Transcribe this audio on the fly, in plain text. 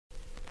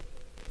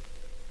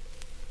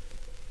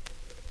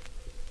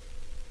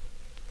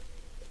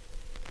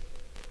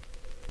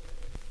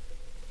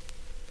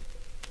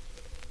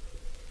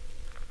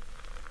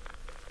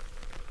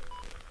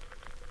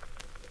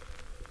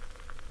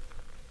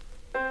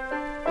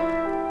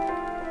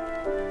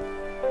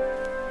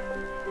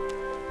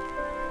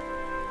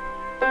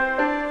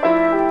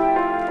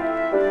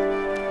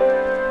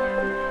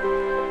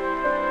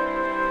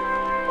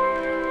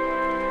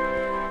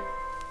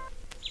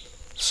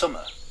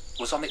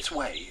was on its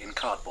way in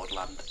cardboard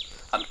land,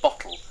 and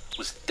Bottle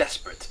was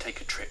desperate to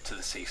take a trip to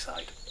the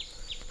seaside.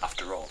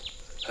 After all,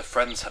 her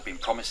friends had been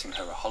promising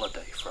her a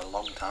holiday for a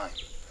long time,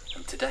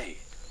 and today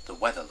the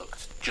weather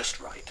looked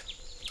just right.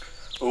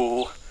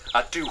 "Oh,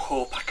 I do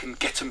hope I can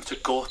get 'em to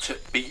go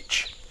to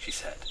beach," she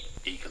said,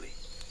 eagerly.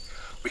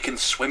 "We can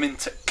swim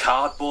into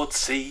cardboard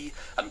sea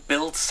and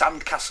build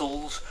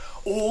sandcastles.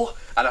 Oh,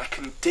 and I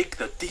can dig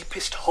the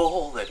deepest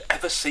hole they've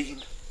ever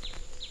seen."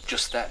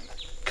 Just then,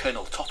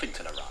 Colonel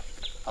Toffington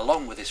arrived,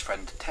 along with his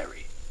friend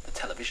Terry, the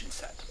television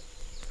set.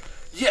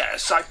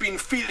 "Yes, I've been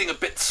feeling a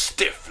bit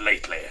stiff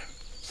lately,"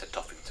 said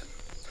Toffington.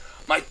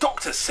 "My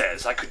doctor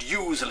says I could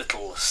use a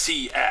little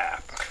sea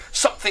air.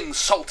 Something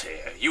salty,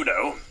 you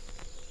know."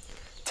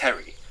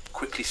 Terry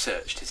quickly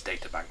searched his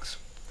databanks.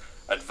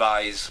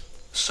 "Advise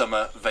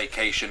summer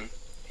vacation,"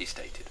 he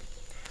stated.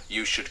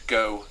 "You should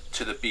go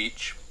to the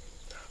beach."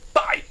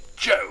 "By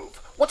Jove,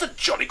 what a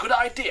jolly good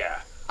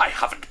idea! I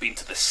haven't been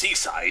to the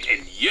seaside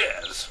in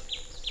years."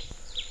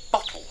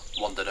 Bottle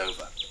wandered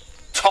over.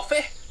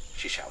 "Toffee,"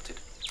 she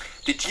shouted,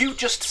 "did you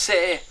just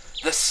say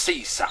the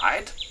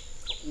seaside?"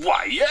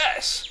 "Why,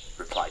 yes,"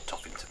 replied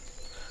Toffington.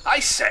 "I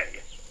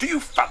say, do you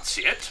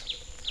fancy it?"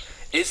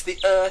 "Is the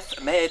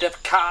earth made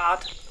of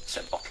card?"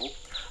 said Bottle.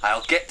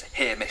 "I'll get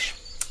Hamish."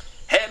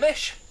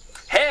 "Hamish!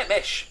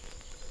 Hamish!"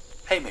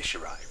 Hamish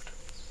arrived.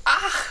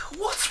 "Ah,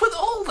 what's with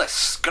all this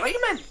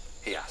screaming?"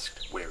 he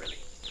asked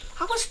wearily.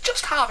 "I was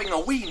just having a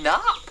wee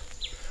nap."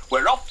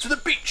 "We're off to the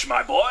beach,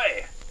 my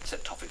boy,"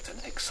 said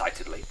Toffington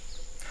excitedly.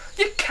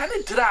 "You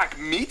can't drag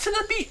me to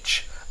the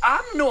beach.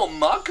 I'm no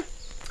mug."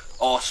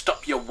 "Oh,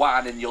 stop your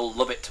whining, you'll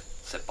love it,"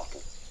 said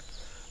Bottle.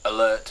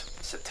 "Alert,"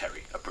 said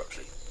Terry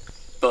abruptly.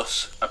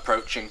 "Bus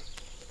approaching."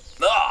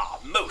 "Ah,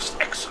 most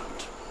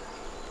excellent."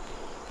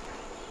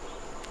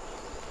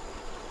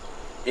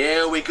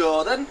 "Here we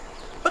go then.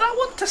 But I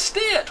want to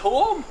stay at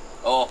home."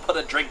 "Oh, put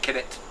a drink in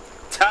it."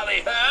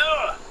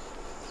 "Tally-ho!"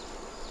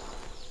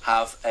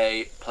 "Have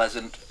a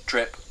pleasant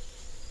trip."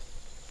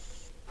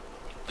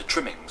 The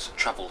Trimmings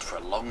travelled for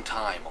a long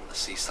time on the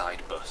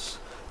seaside bus,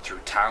 through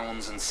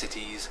towns and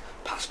cities,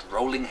 past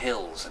rolling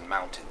hills and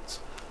mountains.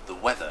 The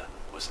weather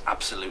was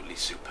absolutely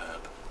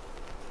superb.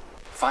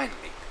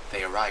 Finally,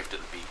 they arrived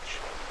at the beach.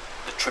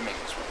 The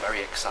Trimmings were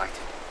very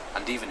excited,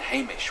 and even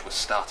Hamish was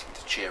starting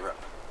to cheer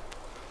up.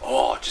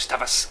 "Oh, just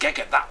have a skeg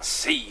at that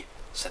sea,"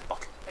 said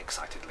Bottle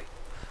excitedly.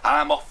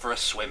 "I'm off for a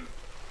swim."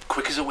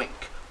 Quick as a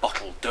wink,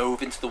 Bottle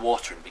dove into the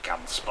water and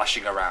began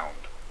splashing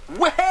around.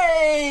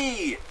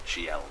 "Way!"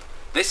 she yelled.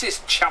 "This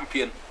is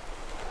champion."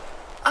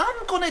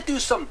 "I'm gonna do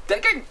some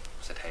digging,"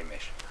 said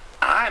Hamish.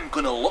 "I'm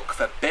gonna look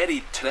for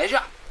buried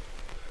treasure."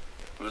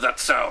 "That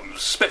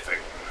sounds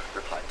spiffing,"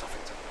 replied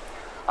Toffington.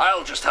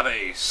 "I'll just have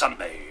a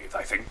sunbathe,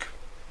 I think."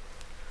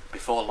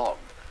 Before long,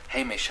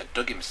 Hamish had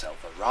dug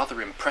himself a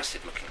rather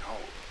impressive-looking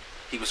hole.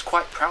 He was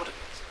quite proud of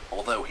it,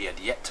 although he had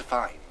yet to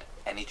find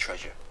any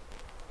treasure.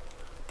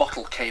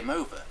 Bottle came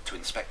over to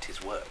inspect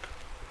his work.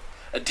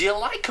 "Do you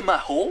like my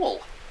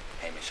hole?"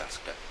 Hamish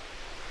asked her.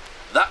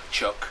 "That,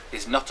 Chuck,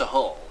 is not a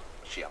hole,"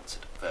 she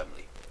answered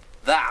firmly.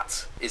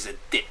 "That is a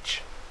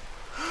ditch."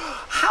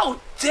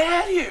 "How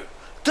dare you?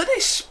 Do they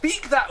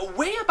speak that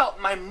way about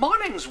my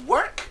morning's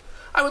work?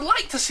 I would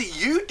like to see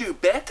you do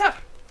better."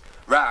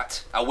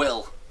 "Right, I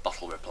will,"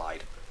 Bottle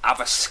replied. "Have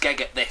a skeg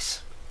at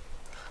this."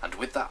 And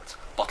with that,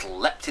 Bottle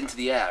leapt into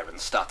the air and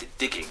started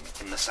digging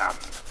in the sand.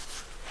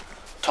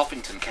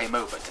 Toffington came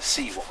over to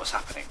see what was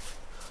happening.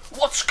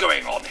 "What's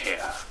going on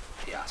here?"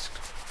 he asked.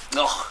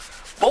 "Ugh,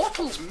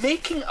 Bottle's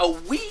making a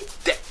wee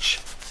ditch,"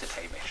 said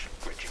Hamish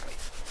grudgingly.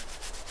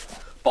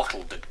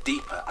 Bottle dug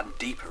deeper and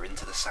deeper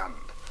into the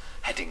sand,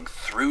 heading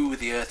through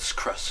the earth's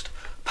crust,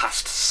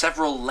 past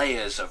several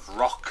layers of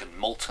rock and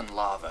molten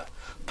lava,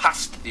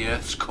 past the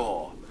earth's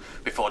core,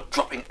 before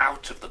dropping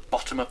out of the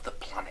bottom of the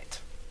planet.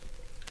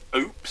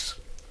 "Oops,"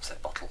 said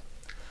Bottle.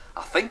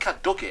 "I think I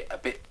dug it a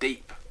bit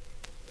deep."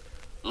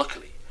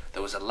 Luckily,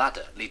 there was a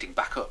ladder leading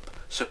back up,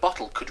 so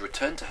Bottle could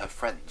return to her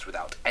friends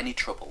without any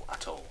trouble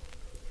at all.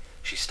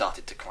 She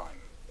started to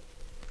climb.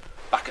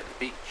 Back at the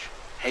beach,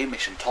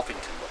 Hamish and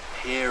Toffington were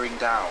peering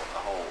down the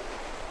hole.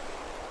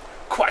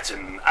 "Quite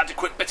an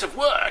adequate bit of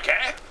work,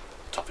 eh?"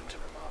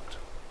 Toffington remarked.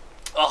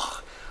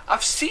 "Ugh,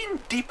 I've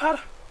seen deeper."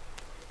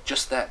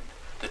 Just then,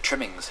 the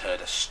Trimmings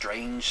heard a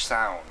strange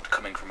sound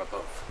coming from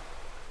above.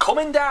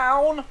 "Coming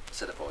down,"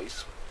 said a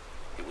voice.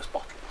 It was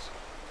Bottle's.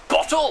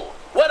 "Bottle,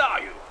 where are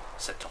you?"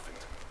 said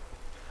Toffington.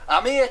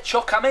 "I'm here,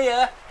 Chuck, I'm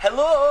here.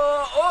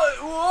 Hello! Oh,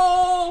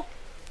 oh.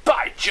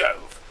 By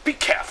Jove, be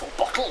careful,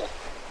 Bottle."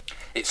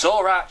 "It's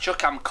all right,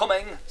 Chuck, I'm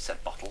coming,"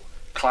 said Bottle,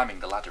 climbing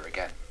the ladder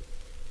again.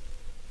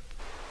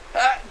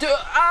 The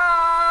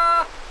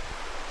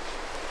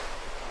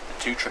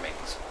two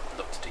Trimmings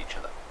looked at each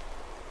other.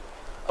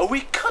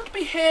 "We could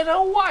be here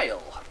a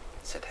while,"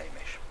 said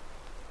Hamish.